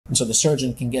And so the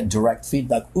surgeon can get direct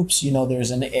feedback. Oops, there's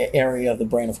an area of the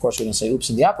brain. Of course, we don't say oops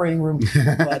in the operating room,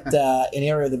 but an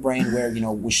area of the brain where,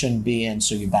 we shouldn't be in,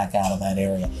 so you back out of that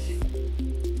area.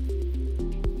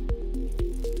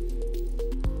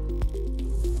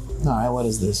 All right, what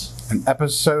is this? An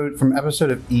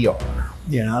episode of ER.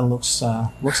 Yeah, it looks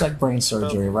like brain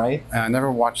surgery, right? I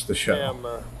never watched the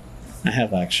show. I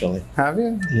have actually. Have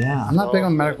you? Yeah. I'm not big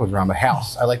on medical drama.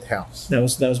 House. I liked House. That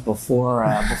was before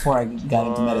I got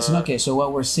into medicine. Okay, so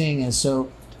what we're seeing is a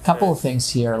couple of things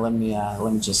here. Let me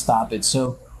just stop it.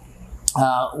 So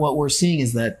what we're seeing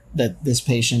is that this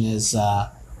patient is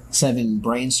having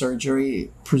brain surgery,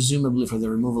 presumably for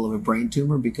the removal of a brain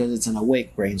tumor, because it's an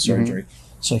awake brain surgery.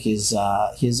 So he's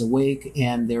awake,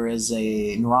 and there is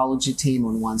a neurology team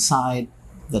on one side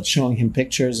that's showing him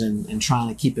pictures and trying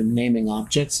to keep him naming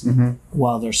objects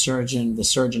while the surgeon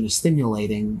is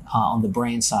stimulating on the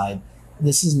brain side.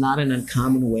 This is not an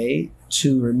uncommon way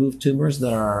to remove tumors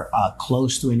that are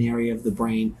close to an area of the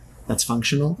brain that's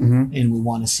functional, and we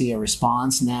want to see a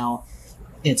response. Now,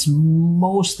 it's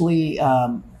mostly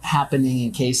happening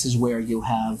in cases where you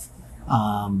have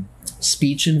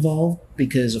speech involved,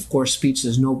 because of course speech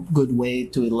is no good way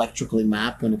to electrically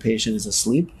map when a patient is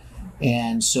asleep.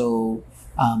 And so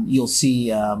you'll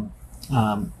see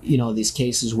these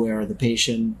cases where the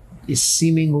patient is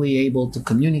seemingly able to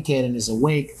communicate and is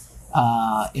awake,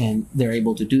 and they're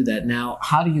able to do that. Now,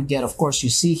 how do you get, of course, you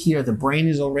see here the brain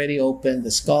is already open,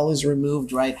 the skull is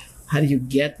removed, right? How do you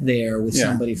get there with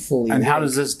somebody fully And awake? how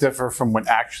does this differ from what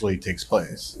actually takes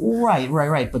place?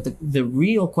 Right. But the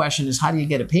real question is, how do you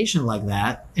get a patient like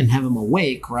that and have him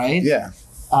awake, right? Yeah.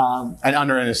 And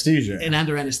under anesthesia.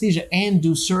 And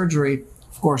do surgery,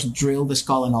 of course, drill the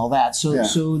skull and all that.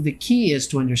 So the key is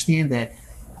to understand that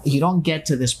you don't get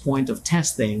to this point of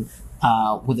testing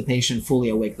with the patient fully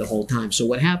awake the whole time. So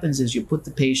what happens is you put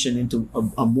the patient into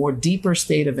a more deeper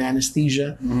state of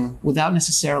anesthesia without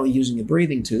necessarily using a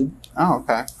breathing tube. Oh,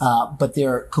 okay. But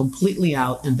they're completely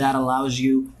out, and that allows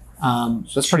you so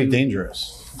that's pretty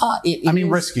dangerous.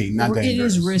 Risky, not dangerous. It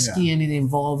is risky, and it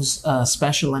involves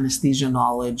special anesthesia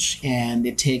knowledge, and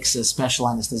it takes a special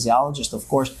anesthesiologist, of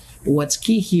course. But what's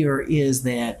key here is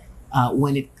that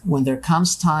when there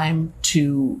comes time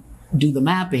to do the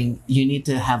mapping, you need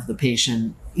to have the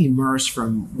patient immersed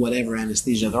from whatever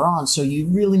anesthesia they're on. So you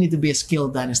really need to be a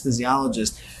skilled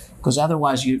anesthesiologist, because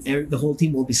otherwise the whole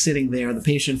team will be sitting there, the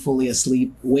patient fully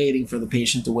asleep, waiting for the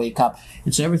patient to wake up.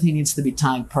 And so everything needs to be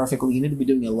timed perfectly. You need to be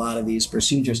doing a lot of these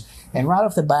procedures. And right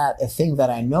off the bat, a thing that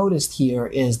I noticed here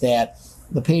is that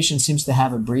the patient seems to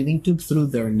have a breathing tube through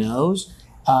their nose.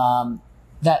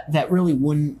 That really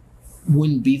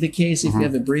wouldn't be the case if you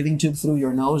have a breathing tube through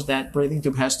your nose. That breathing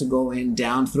tube has to go in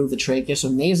down through the trachea. So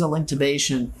nasal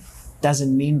intubation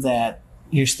doesn't mean that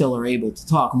you still are able to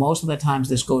talk. Most of the times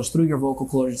this goes through your vocal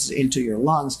cords into your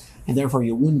lungs, and therefore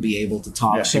you wouldn't be able to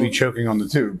talk. Yeah, so you'd be choking on the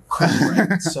tube.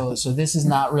 Correct. So this is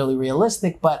not really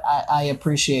realistic, but I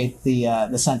appreciate the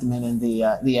sentiment and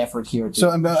the effort here.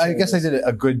 I guess they did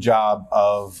a good job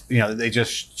of, they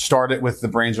just started with the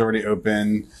brain's already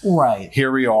open. Right.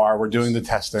 Here we are. We're doing the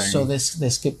testing. So they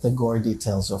skip the gore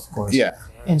details, of course. Yeah.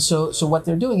 And so what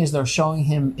they're doing is they're showing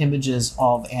him images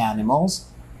of animals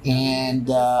and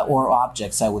or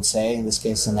objects, I would say, in this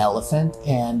case an elephant,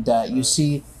 and you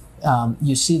see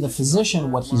the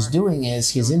physician, what he's doing is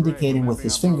he's indicating with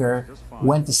his finger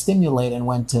when to stimulate and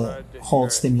when to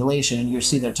hold stimulation. And you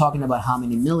see they're talking about how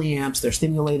many milliamps they're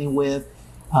stimulating with,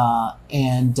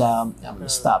 and I'm going to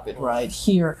stop it right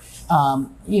here.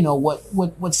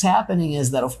 What's happening is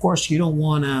that, of course, you don't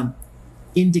want to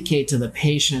indicate to the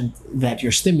patient that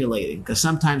you're stimulating, because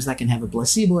sometimes that can have a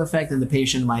placebo effect and the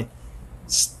patient might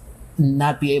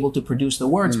not be able to produce the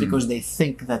words because they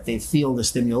think that they feel the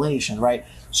stimulation, right?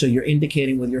 So you're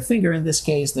indicating with your finger. In this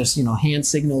case, there's hand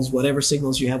signals, whatever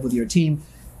signals you have with your team,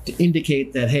 to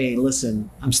indicate that, hey, listen,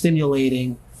 I'm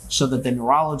stimulating, so that the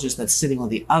neurologist that's sitting on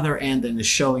the other end and is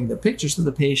showing the pictures to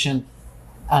the patient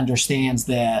understands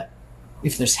that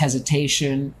if there's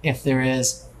hesitation, if there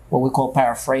is what we call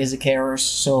paraphrasic errors.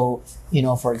 So,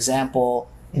 for example,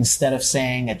 instead of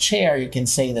saying a chair, you can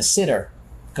say the sitter,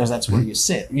 because that's where you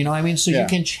sit. You know what I mean? So you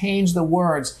can change the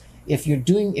words if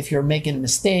you're making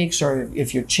mistakes, or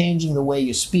if you're changing the way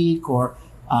you speak, or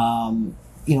the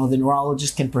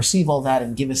neurologist can perceive all that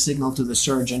and give a signal to the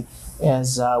surgeon,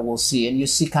 as we'll see. And you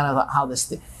see kind of how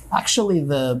this actually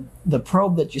the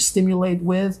probe that you stimulate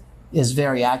with is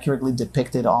very accurately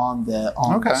depicted on the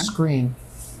screen.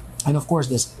 And of course,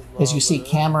 this, as you see,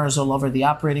 cameras all over the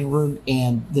operating room,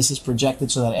 and this is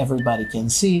projected so that everybody can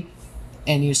see.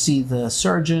 And you see the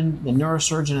surgeon, the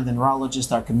neurosurgeon, and the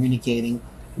neurologist are communicating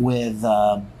with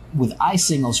the with eye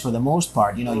signals for the most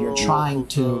part. You know, you're trying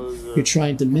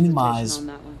to minimize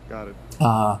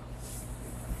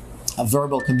a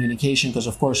verbal communication, because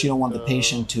of course you don't want the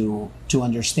patient to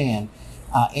understand.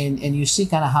 And you see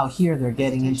kind of how here they're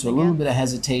getting into a little bit of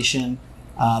hesitation.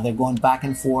 They're going back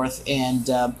and forth, and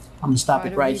I'm going to stop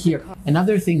it right here.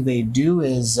 Another thing they do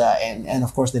is, and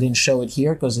of course they didn't show it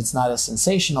here because it's not as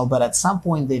sensational, but at some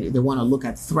point they want to look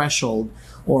at threshold,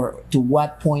 or to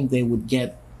what point they would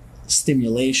get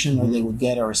stimulation or they would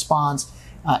get a response,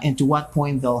 and to what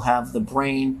point they'll have the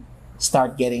brain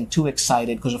start getting too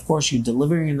excited, because of course you're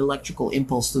delivering an electrical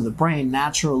impulse to the brain.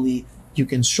 Naturally, you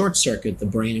can short circuit the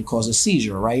brain and cause a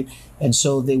seizure, right? And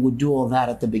so they would do all that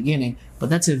at the beginning, but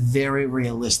that's a very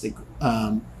realistic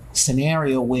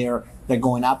scenario where they're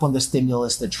going up on the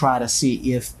stimulus to try to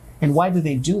see if, and why do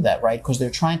they do that, right? Because they're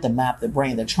trying to map the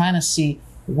brain. They're trying to see,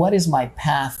 what is my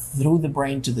path through the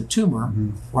brain to the tumor,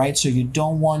 right? So you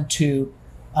don't want to,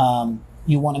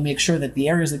 you want to make sure that the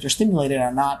areas that you're stimulated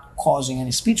are not causing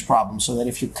any speech problems, so that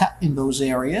if you cut in those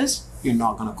areas, you're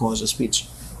not going to cause a speech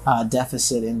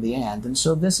deficit in the end. And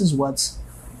so this is what's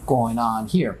going on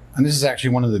here. And this is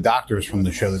actually one of the doctors from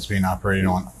the show that's being operated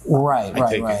on. Right.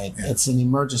 Yeah. It's an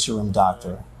emergency room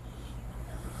doctor.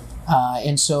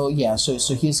 And so, yeah, so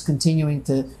he's continuing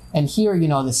to, and here, you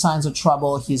know, the signs of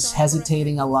trouble, he's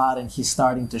hesitating a lot and he's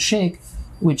starting to shake,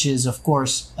 which is, of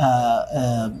course,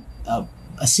 a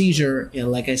seizure. You know,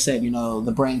 like I said, you know,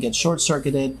 the brain gets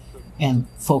short-circuited and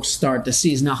folks start to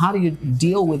seize. Now, how do you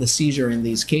deal with a seizure in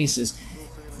these cases?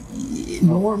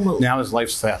 Now his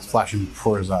life's flashing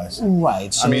before his eyes.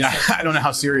 Right. So, I mean, I don't know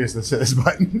how serious this is,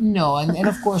 but no, and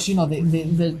of course, you know,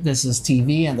 this is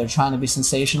TV, and they're trying to be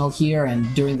sensational here.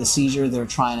 And during the seizure, they're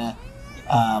trying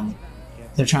to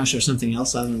show something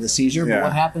else other than the seizure. Yeah. But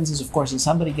what happens is, of course, when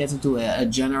somebody gets into a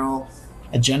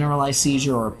generalized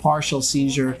seizure or a partial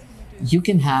seizure, you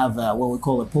can have what we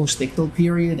call a post-ictal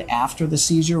period after the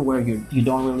seizure, where you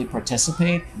don't really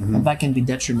participate, and that can be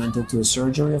detrimental to a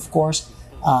surgery, of course.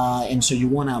 And so you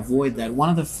want to avoid that. One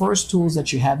of the first tools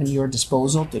that you have in your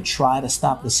disposal to try to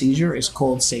stop the seizure is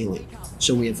cold saline.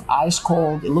 So we have ice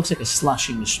cold, it looks like a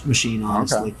slushing machine,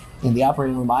 honestly, in the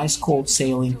operating room, ice cold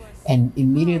saline. And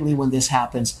immediately when this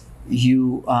happens,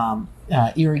 you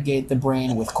irrigate the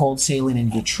brain with cold saline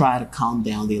and you try to calm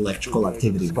down the electrical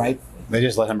activity, right? they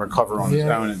just let him recover on his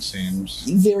own, it seems.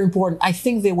 Very important. I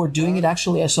think they were doing it.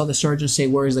 Actually, I saw the surgeon say,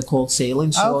 "Where is the cold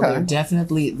saline?" So they're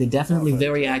definitely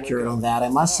very accurate on that. I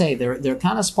must say they're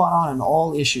kind of spot on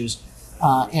all issues,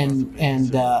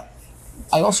 and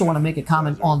I also want to make a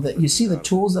comment on you see the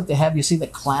tools that they have. You see the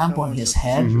clamp on his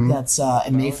head. That's a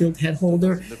Mayfield head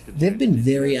holder. They've been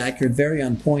very accurate, very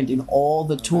on point in all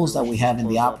the tools that we have in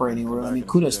the operating room. I mean,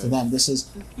 kudos to them. This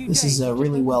is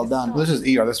really well done. Well, this is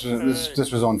ER.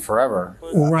 This was on forever.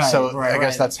 Right. So I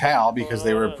guess that's how, because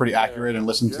they were pretty accurate and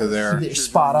listened to They're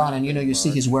spot on. And you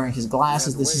see he's wearing his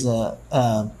glasses. This is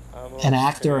an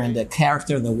actor and a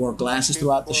character that wore glasses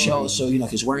throughout the show. So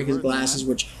he's wearing his glasses,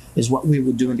 which is what we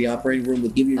would do in the operating room.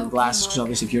 We'd give you your glasses, because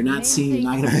obviously if you're not seeing, you're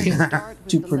not going to be able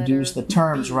to produce the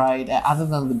terms, right? Other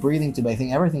than the breathing tube, I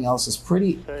think everything else is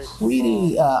pretty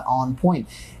on point.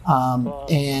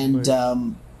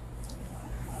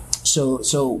 So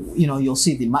you'll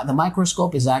see the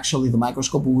microscope is actually the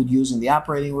microscope we would use in the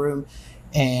operating room.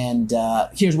 And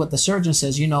here's what the surgeon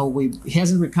says. He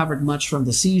hasn't recovered much from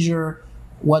the seizure.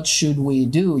 What should we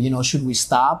do? Should we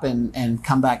stop and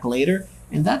come back later?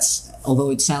 And that's, although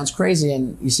it sounds crazy,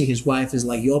 and you see his wife is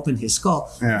like, you opened his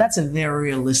skull, that's a very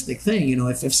realistic thing.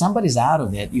 If somebody's out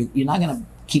of it, you're not going to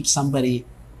keep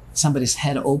somebody's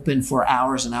head open for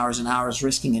hours and hours and hours,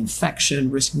 risking infection,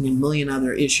 risking a million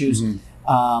other issues,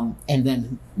 and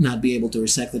then not be able to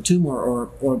resect the tumor,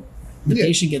 or the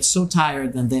patient gets so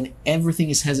tired, and then everything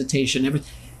is hesitation,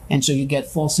 and so you get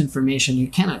false information. You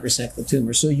cannot resect the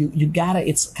tumor. So you gotta,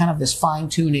 it's kind of this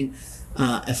fine-tuning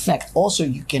effect. Also,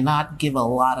 you cannot give a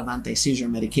lot of anti-seizure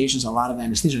medications, a lot of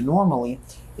anesthesia. Normally,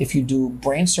 if you do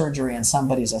brain surgery and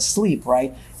somebody's asleep,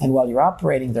 right, and while you're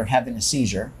operating, they're having a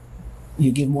seizure,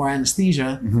 you give more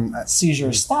anesthesia,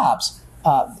 seizure stops.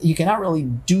 You cannot really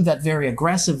do that very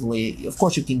aggressively. Of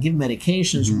course, you can give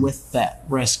medications with that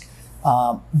risk,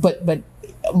 but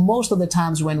most of the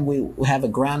times when we have a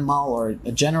grand mal or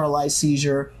a generalized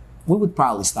seizure, we would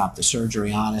probably stop the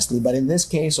surgery, honestly. But in this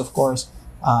case, of course,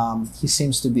 he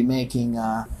seems to be making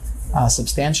a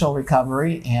substantial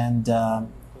recovery, and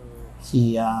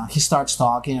he starts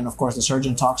talking, and of course the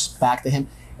surgeon talks back to him.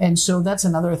 And so that's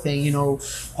another thing,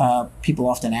 people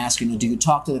often ask, do you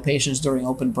talk to the patients during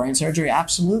open brain surgery?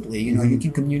 Absolutely. You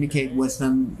can communicate with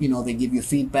them, they give you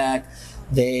feedback.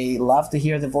 They love to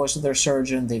hear the voice of their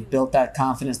surgeon. They've built that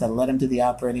confidence that led them to the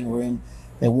operating room.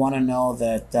 They want to know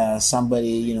that somebody,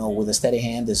 you know, with a steady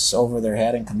hand is over their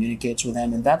head and communicates with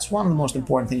them. And that's one of the most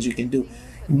important things you can do.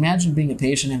 Imagine being a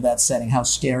patient in that setting. How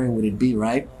scary would it be,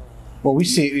 right? Well, we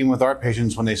see even with our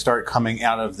patients when they start coming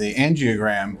out of the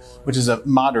angiogram, which is a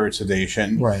moderate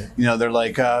sedation. Right. You know, they're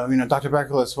like, you know, Dr.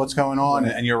 Bekelis, what's going on?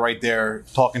 Right. And you're right there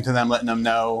talking to them, letting them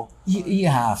know. You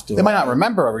have to. They might not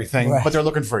remember everything, right. but they're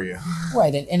looking for you.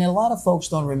 Right. And a lot of folks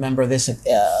don't remember this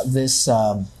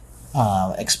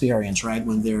experience, right,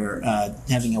 when they're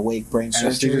having awake brain surgery.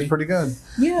 Anesthesia is pretty good.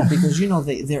 Yeah, because, you know,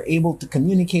 they're able to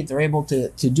communicate, they're able to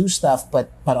do stuff,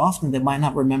 but often they might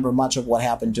not remember much of what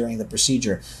happened during the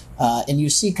procedure. And you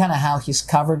see kind of how he's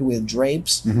covered with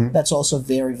drapes. Mm-hmm. That's also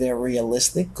very, very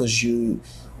realistic, because you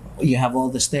have all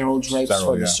the sterile drapes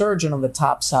for the surgeon on the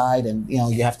top side, and, you know,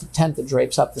 you have to tent the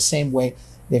drapes up the same way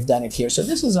they've done it here. So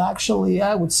this is actually,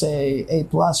 I would say, A+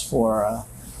 for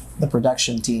the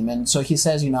production team. And so he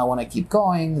says, you know, I want to keep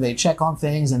going. They check on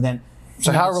things, and then.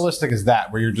 So how realistic is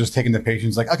that, where you're just taking the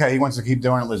patients like, okay, he wants to keep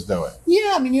doing it, let's do it?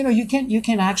 Yeah, I mean, you know, you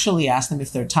can actually ask them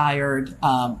if they're tired,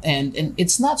 and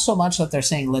it's not so much that they're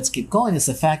saying let's keep going. It's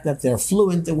the fact that they're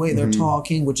fluent the way they're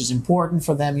talking, which is important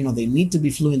for them. You know, they need to be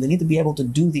fluent. They need to be able to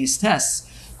do these tests.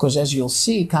 Because as you'll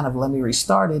see, kind of let me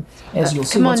restart it, as you'll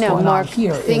see what's going on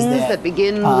here is that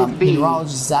begin with B. The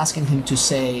neurologist is asking him to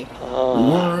say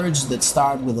words that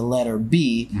start with the letter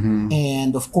B. Mm-hmm.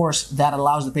 And of course, that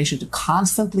allows the patient to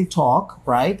constantly talk,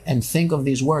 right, and think of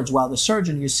these words, while the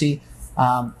surgeon, you see,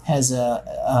 has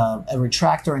a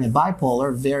retractor and a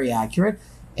bipolar, very accurate,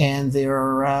 and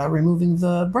they're removing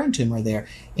the brain tumor there.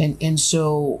 And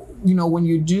so, you know, when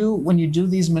you do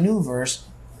these maneuvers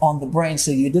on the brain,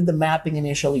 so you did the mapping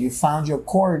initially, you found your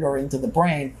corridor into the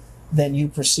brain, then you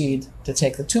proceed to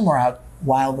take the tumor out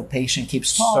while the patient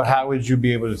keeps talking. So how would you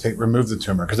be able to remove the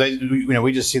tumor? Because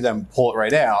we just see them pull it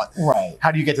right out. Right.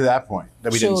 How do you get to that point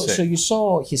that we didn't see? So you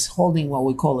saw he's holding what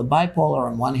we call a bipolar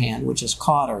on one hand, which is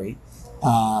cautery,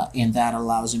 and that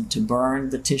allows him to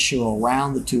burn the tissue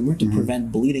around the tumor to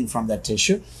prevent bleeding from that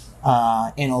tissue.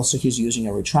 And also he's using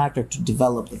a retractor to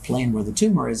develop the plane where the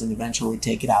tumor is and eventually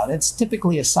take it out. It's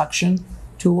typically a suction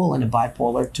tool and a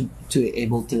bipolar to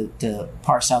able to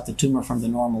parse out the tumor from the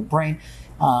normal brain.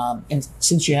 And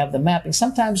since you have the mapping,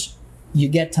 sometimes you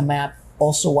get to map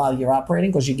also while you're operating,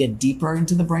 because you get deeper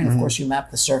into the brain. Of course, you map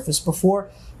the surface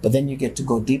before, but then you get to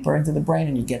go deeper into the brain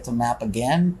and you get to map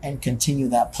again and continue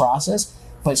that process.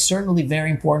 But certainly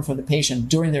very important for the patient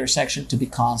during the resection to be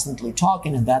constantly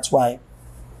talking, and that's why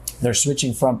they're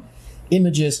switching from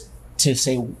images to,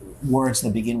 say, words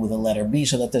that begin with the letter B,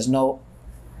 so that there's no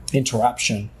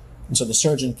interruption. And so the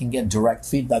surgeon can get direct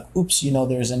feedback. Oops, you know,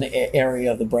 there's an area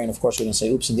of the brain. Of course, we don't say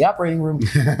oops in the operating room,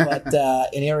 but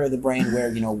an area of the brain where,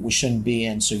 you know, we shouldn't be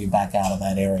in, so you back out of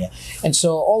that area. And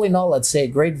so all in all, I'd say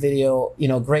great video, you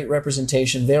know, great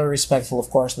representation, very respectful, of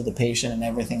course, to the patient and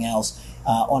everything else,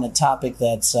 on a topic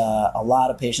that's a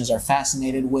lot of patients are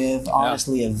fascinated with.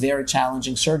 Honestly, a very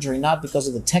challenging surgery, not because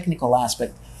of the technical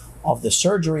aspect of the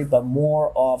surgery, but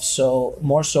more so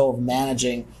of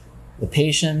managing the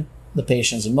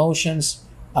patient's emotions,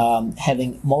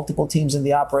 having multiple teams in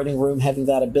the operating room, having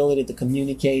that ability to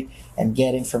communicate and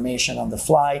get information on the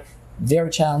fly. Very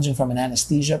challenging from an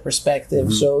anesthesia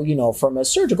perspective. So, you know, from a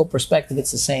surgical perspective,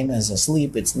 it's the same as a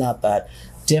sleep. It's not that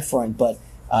different, but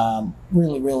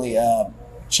really, really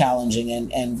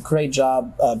challenging, and great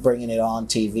job bringing it on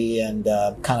TV and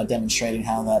kind of demonstrating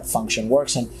how that function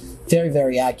works. And very,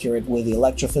 very accurate with the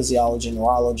electrophysiology,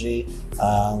 neurology,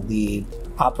 the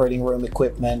operating room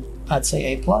equipment. I'd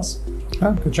say A+.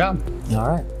 Oh, good job. All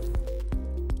right.